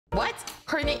What?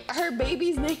 Her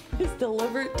baby's name is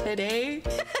delivered today?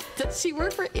 Does she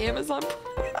work for Amazon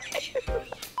Prime?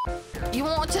 You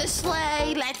want to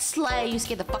slay? Let's slay. You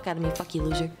scared the fuck out of me. Fuck you,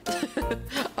 loser.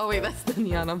 Oh wait, that's the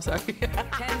neon. I'm sorry. 10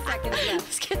 seconds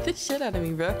left. Scared the shit out of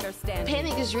me, bro.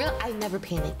 Panic is real. I never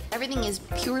panic. Everything is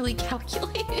purely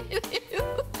calculated.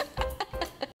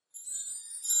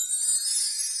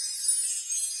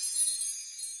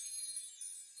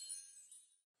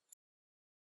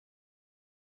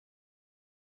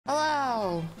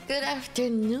 Hello. Good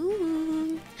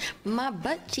afternoon. My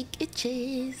butt cheek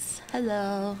itches.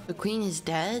 Hello. The queen is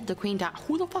dead. The queen died.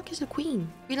 Who the fuck is the queen?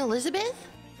 Queen Elizabeth?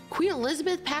 Queen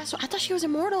Elizabeth passed. I thought she was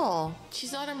immortal.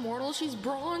 She's not immortal. She's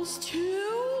bronze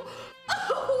too.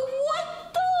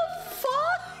 What the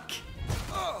fuck?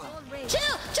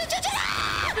 Chill. Chill. Chill.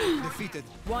 Chill. Defeated.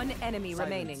 One enemy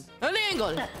remaining. An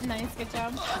angle. Nice, good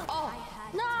job. Oh,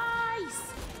 nice.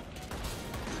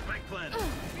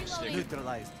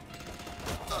 Neutralized.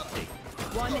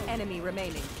 One enemy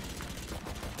remaining.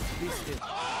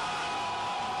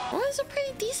 Well, it's a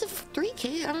pretty decent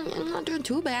 3K. I'm not doing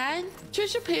too bad.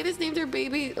 Trisha Paytas named her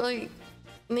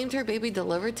baby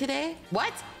delivered today.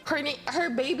 What? Her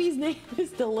baby's name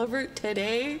is delivered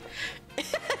today?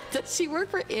 Does she work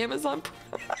for Amazon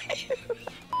Prime?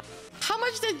 How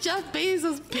much did Jeff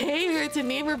Bezos pay her to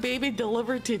name her baby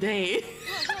delivered today?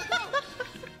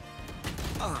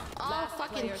 Oh,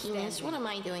 fucking penis. What am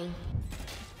I doing?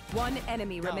 One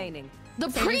enemy remaining. The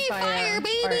pre-fire,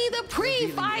 baby! The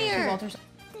pre-fire!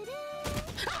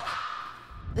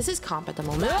 This is comp at the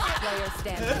moment. Player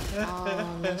standing.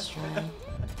 Oh, nice try.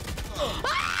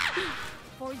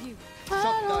 For you.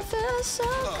 I don't feel so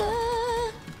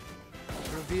good.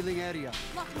 Revealing area.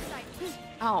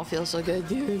 I don't feel so good,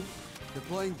 dude.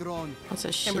 Deploying drone. That's a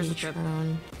shitty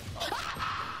drone.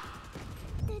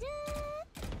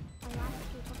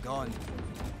 Gone.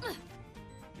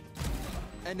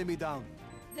 Enemy down.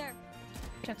 There.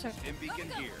 Beacon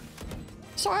here.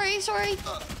 Sorry. Reloading.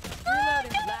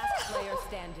 Last player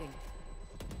standing.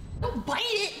 Don't bite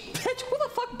it! Bitch, who the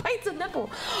fuck bites a nipple?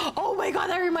 Oh my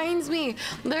god, that reminds me.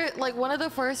 Like one of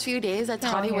the first few days that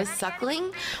Toddy was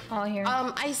suckling. All here.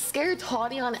 I scared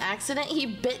Toddy on accident. He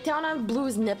bit down on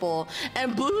Blue's nipple,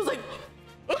 and Blue was like.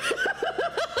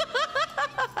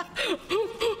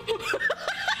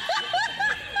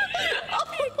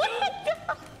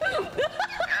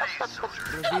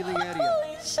 Revealing area.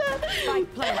 Holy shit! It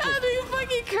had me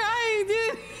fucking crying,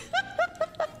 dude.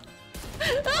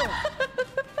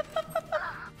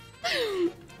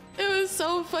 It was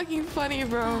so fucking funny,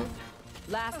 bro.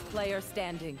 Last player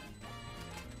standing.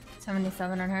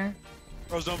 77 on her.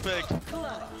 Bros don't pick.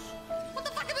 What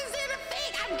the fuck am I saying to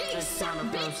fake? I'm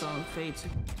getting some bitch.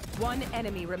 One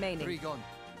enemy remaining. 3 gone.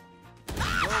 No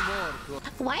more.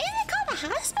 Why is it called a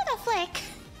hospital flick?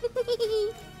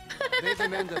 They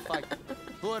demand the fight.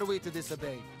 Who are we to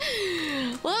disobey?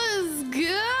 Let's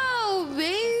go,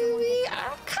 baby.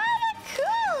 I'm kind of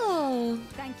cool.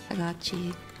 Thank I got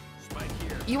you.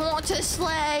 You want to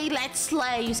slay? Let's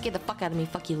slay. You scared the fuck out of me.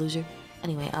 Fuck you, loser.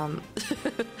 Anyway, oh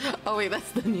wait,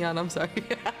 that's the neon. I'm sorry.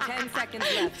 10 seconds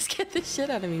left. Scared the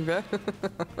shit out of me, bro.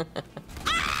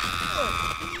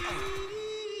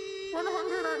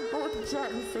 100 on both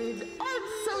Jet and Sage. I'm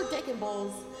so dick and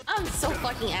balls. I'm so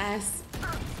fucking ass.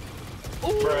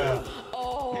 Ooh.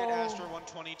 Oh. Hit Astra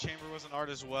 120. Chamber was an art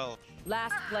as well.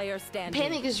 Last player standing.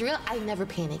 Panic is real. I never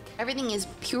panic. Everything is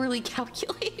purely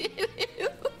calculated.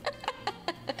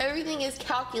 Everything is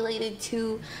calculated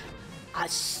to a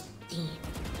steam.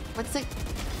 What's the?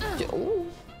 Oh.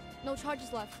 No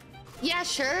charges left. Yeah,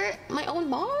 sure. My own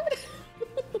mod.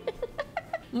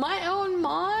 My own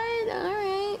mod. All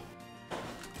right.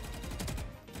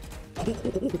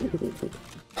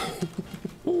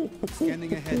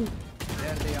 Scanning ahead.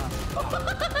 There they are.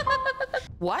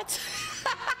 What?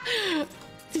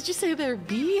 Did you say they're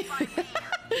B? His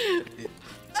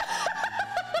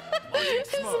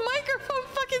microphone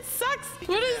fucking sucks.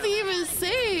 What is he even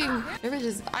saying? You ever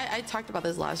just, I talked about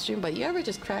this last stream, but you ever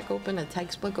just crack open a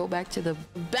textbook, go back to the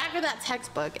back of that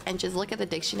textbook and just look at the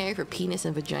dictionary for penis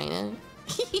and vagina?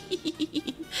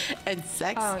 And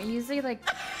sex? Oh, usually like,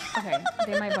 okay,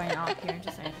 they might buy an op here,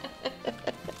 just saying.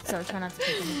 So try not to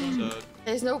take anything.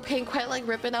 There's no pain quite like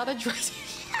ripping out a dress.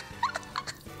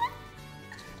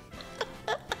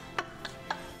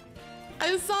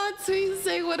 I saw a tweet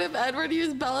saying, what if Edward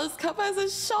used Bella's cup as a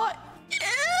shot? Ew!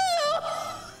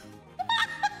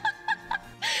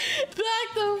 Back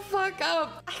the fuck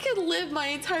up. I could live my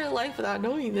entire life without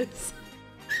knowing this.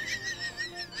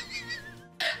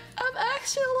 I'm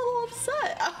actually a little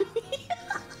upset.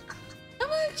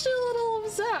 I'm actually a little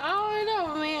upset. I don't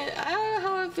know, man. I don't know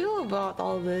how I feel about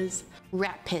all this.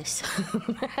 Rat piss.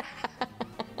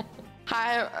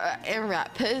 Hi, and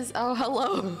rat piss. Oh,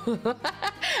 hello.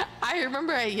 I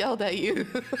remember I yelled at you.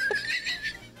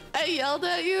 I yelled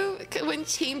at you when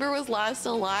Chamber was last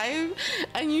alive,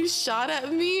 and you shot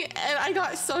at me, and I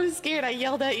got so scared. I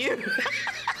yelled at you.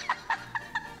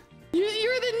 You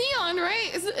were the neon,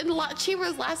 right? And Chamber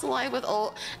was last alive with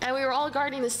ult, and we were all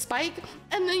guarding the spike,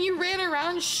 and then you ran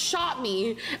around and shot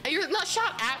me. And you're not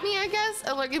shot at me, I guess,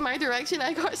 and like in my direction.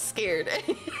 I got scared.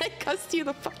 I cussed you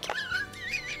the fuck out.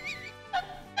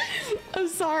 I'm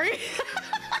sorry.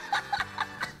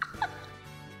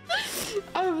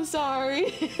 I'm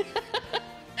sorry.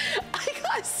 I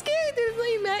got scared. There's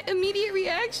like that immediate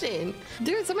reaction.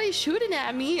 There's somebody shooting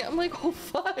at me. I'm like, oh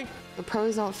fuck. The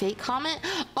pros don't fake comment.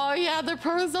 Oh yeah, the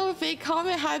pros don't fake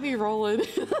comment had me rolling. Cause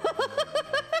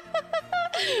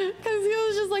he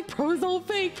was just like, pros don't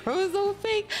fake, pros don't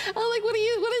fake. I'm like, what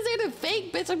is there to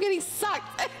fake, bitch? I'm getting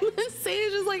sucked. And then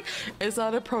Sage is like, it's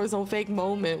not a pros don't fake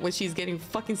moment when she's getting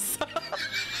fucking sucked.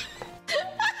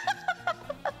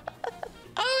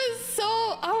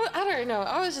 I don't know.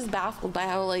 I was just baffled by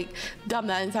how like dumb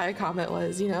that entire comment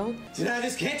was, you know? Did I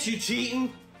just catch you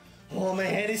cheating? Oh, my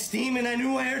head is steaming. I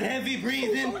knew I heard heavy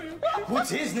breathing. What's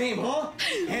his name, huh?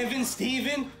 Evan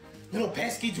Steven? Little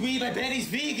pesky dweeb, I bet he's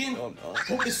vegan. Oh, no.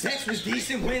 Hope the sex was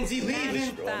decent. When's he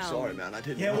leaving? Bro, I'm sorry, man. I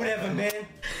didn't know. Whatever, man.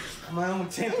 My own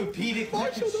Tempur-Pedic.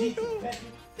 That's pretty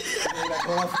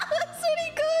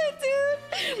good,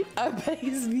 dude. I bet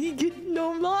he's vegan.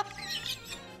 No, I'm not.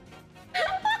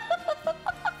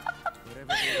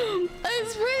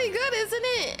 It's pretty good, isn't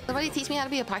it? Somebody teach me how to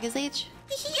be a pocket sage?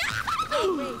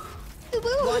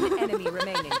 One enemy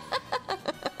remaining.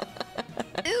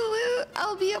 Ooh,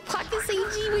 I'll be a pocket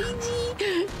sagey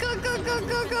weegee. Go, go, go,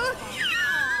 go, go.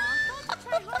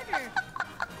 Try harder.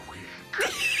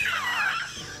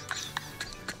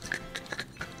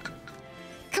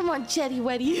 Come on, Jetty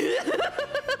Weddy.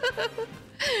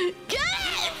 Get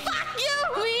it! Fuck you,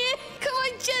 man! Come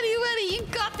on, Jetty Weddy, you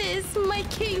got this, my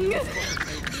king.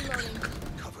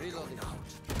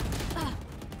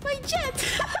 My jet.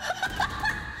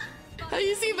 Have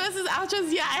you seen Vess's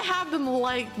outros? Yeah, I have them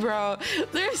liked, bro.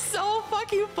 They're so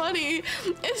fucking funny.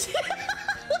 And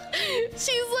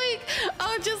she's like,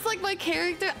 oh, just like my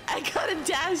character, I gotta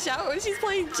dash out when she's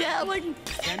playing Jet. I'm like,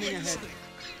 Standing ahead.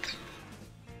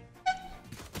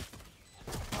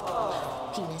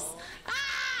 penis.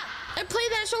 Ah! I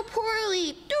played that so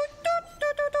poorly. Do, do, do,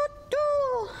 do, do, do.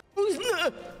 Who's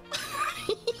not?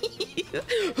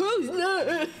 Who's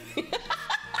not?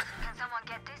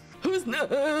 Who's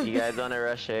not? You guys on a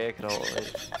rush A? I can hold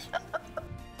it.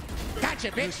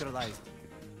 Gotcha, bitch. Neutralized.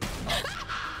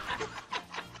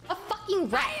 A fucking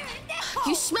rat.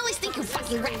 You smelly stinking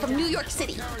fucking rat from New York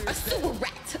City. A sewer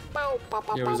rat.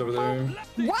 Yeah, who's over there?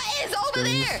 What is over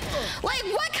there? Like,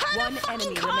 what kind One of fucking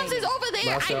enemy comms is remaining. over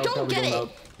there? Last I out, don't probably get going it. up.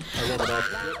 I rolled it up.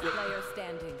 Last player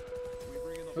standing.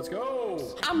 Let's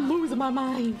go. I'm losing my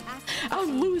mind.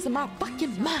 I'm losing my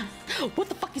fucking mind. What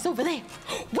the fuck is over there?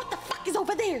 What the fuck is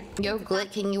over there? Yo,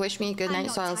 Glit, can you wish me a good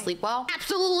night so I'll sleep well?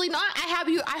 Absolutely not.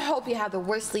 I hope you have the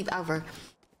worst sleep ever.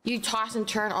 You toss and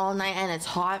turn all night and it's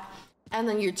hot, and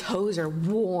then your toes are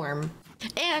warm.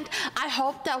 And I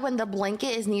hope that when the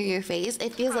blanket is near your face,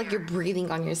 it feels like you're breathing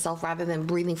on yourself rather than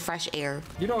breathing fresh air.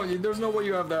 You don't. There's no way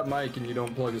you have that mic and you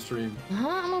don't plug a stream.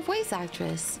 I'm a voice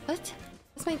actress. What?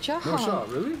 That's my job. No shot,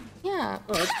 really? Yeah.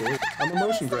 Oh, that's cool. I'm a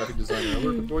motion graphic designer. I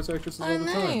work with voice actresses all Oh, the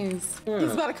time. nice. Yeah.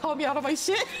 He's about to call me out of my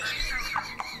shit.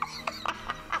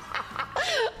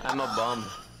 I'm a bum.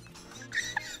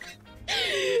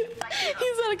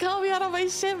 He's gonna call me out on my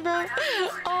shit, bro.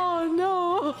 Oh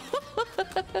no.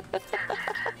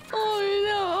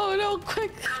 Oh no,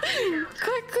 quick.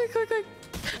 Quick.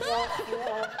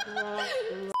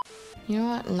 You know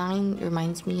what 9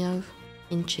 reminds me of?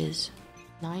 Inches.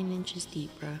 9 inches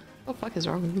deep, bro. What the fuck is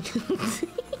wrong with me?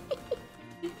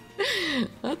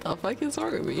 What the fuck is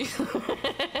wrong with me?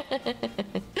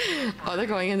 Oh, they're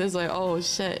going in this way. Oh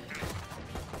shit.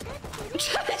 I'm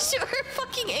trying to shoot her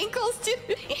fucking ankles,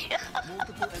 dude.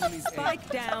 Multiple enemies. Spike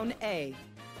down A.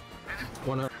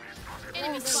 One up.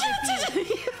 Enemy spotted.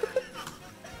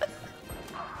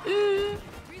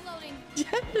 Reloading.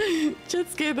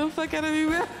 Just scared the fuck out of me,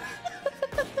 bro.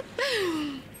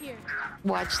 Here.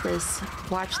 Watch this.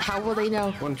 Watch. How will they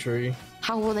know? One tree.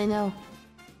 How will they know?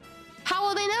 How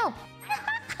will they know?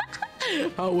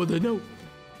 How would they know?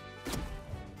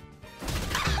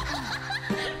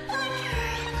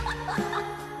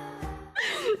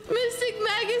 Mystic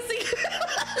Magazine.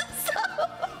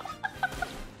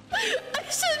 I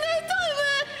shouldn't have done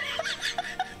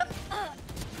that.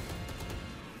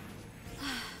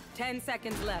 10 seconds.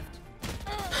 seconds left.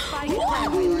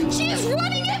 She's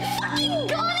running and fucking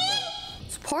got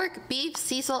it! Pork, beef,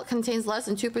 sea salt contains less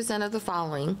than 2% of the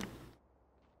following.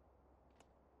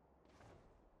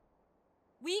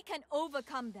 We can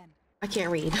overcome them. I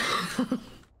can't read.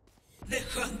 The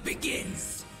hunt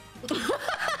begins. Did you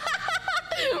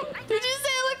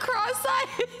say lacrosse side?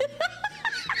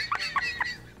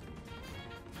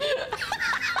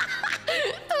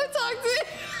 Don't talk to me.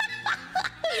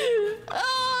 Oh.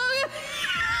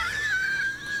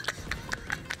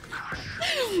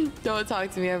 Don't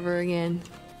talk to me ever again.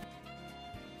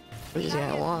 We're just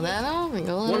gonna wall that off and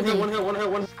go.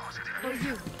 One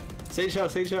hit. Sage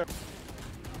shot.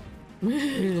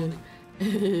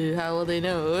 How will they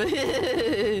know?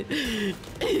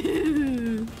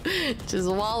 Just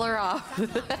wall her off.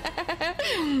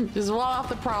 Just wall off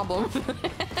the problem.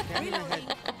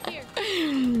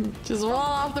 Just wall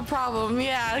off the problem.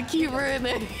 Yeah, keep her in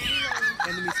there.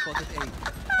 Enemy spotted A.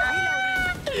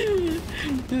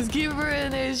 Just keep her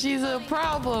in there. She's a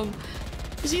problem.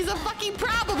 She's a fucking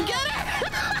problem. Get her!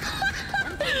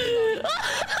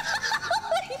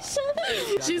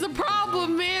 She's a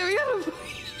problem, man. We gotta...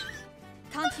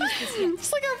 Can't use this yet.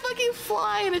 It's like a fucking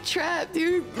fly in a trap,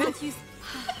 dude. Can't use...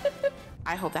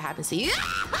 I hope that happens to you.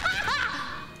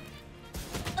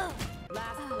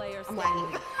 Last player I'm standing.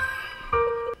 lagging.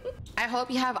 I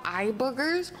hope you have eye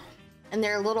boogers and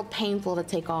they're a little painful to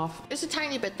take off. Just a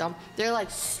tiny bit though. They're like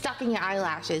stuck in your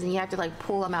eyelashes and you have to like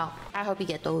pull them out. I hope you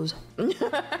get those.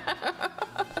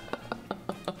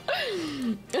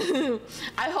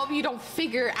 I hope you don't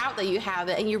figure out that you have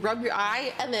it and you rub your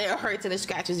eye and then it hurts and it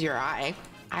scratches your eye.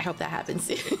 I hope that happens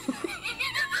too.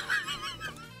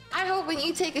 I hope when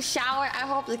you take a shower, I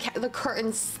hope the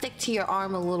curtains stick to your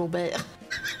arm a little bit.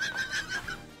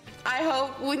 I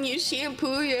hope when you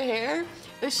shampoo your hair,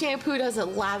 the shampoo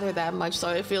doesn't lather that much so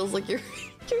it feels like you're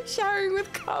showering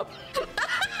with cum.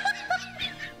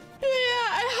 Yeah,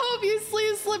 I hope your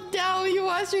sleeves slip down when you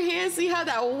wash your hands so you have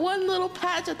that one little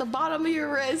patch at the bottom of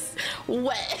your wrist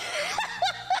wet.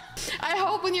 I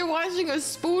hope when you're washing a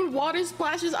spoon, water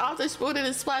splashes off the spoon and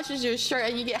it splashes your shirt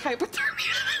and you get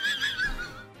hypothermia.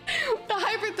 The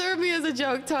hypothermia is a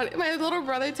joke, Tony. My little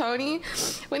brother Tony,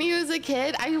 when he was a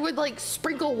kid, I would like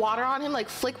sprinkle water on him, like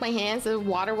flick my hands and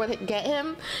water would get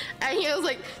him. And he was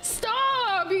like,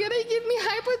 stop, you're gonna give me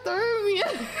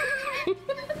hypothermia.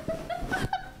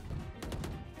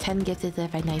 10 gifted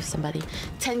if I knife somebody.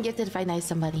 10 gifted if I knife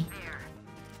somebody.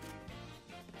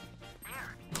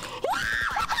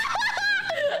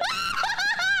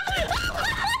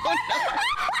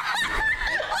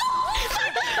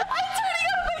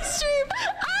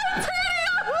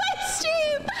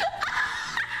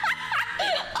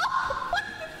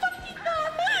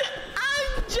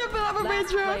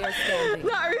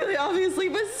 Not really, obviously,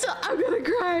 but still, I'm gonna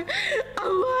cry.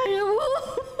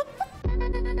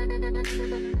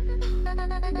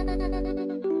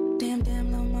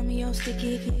 Damn, little mommy, yo,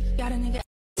 sticky, got a nigga.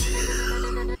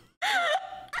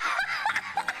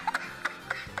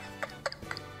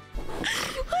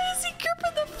 Why is he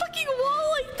gripping the fucking wall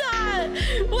like that?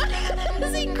 Why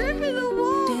is he gripping the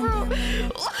wall, bro?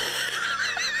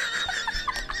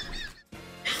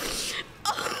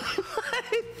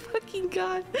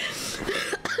 God.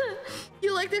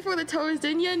 You liked it for the toes,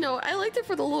 didn't you? No, I liked it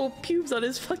for the little pubes on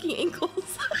his fucking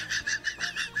ankles.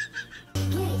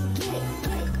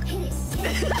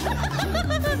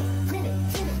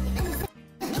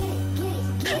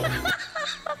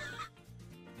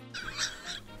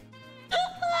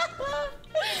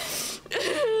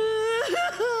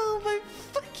 Oh my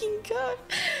fucking God.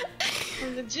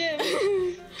 From the gym.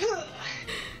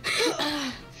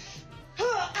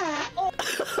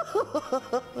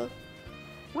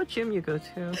 What gym you go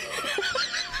to?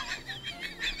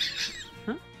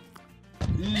 Huh?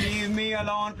 Leave me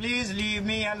alone, please leave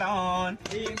me alone.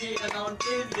 Leave me alone,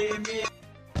 please leave me.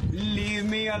 Leave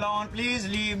me alone, please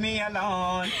leave me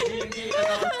alone. Leave me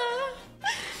alone.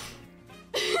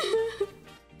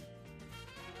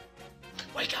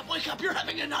 Wake up, you're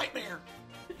having a nightmare.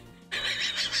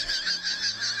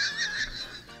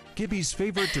 Gibby's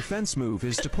favorite defense move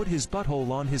is to put his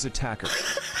butthole on his attacker.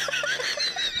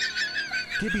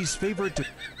 Gibby's favorite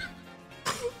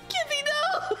Gibby,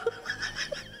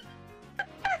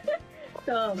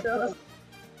 no! No.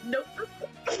 Nope.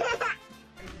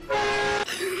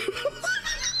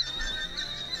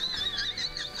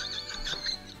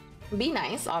 Be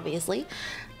nice, obviously.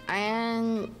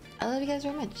 And I love you guys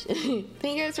very much.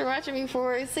 Thank you guys for watching me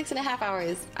for 6.5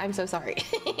 hours. I'm so sorry.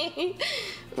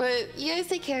 But you guys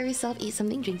take care of yourself, eat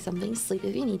something, drink something, sleep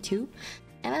if you need to.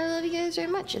 And I love you guys very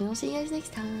much, and I'll see you guys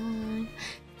next time.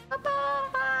 Bye-bye!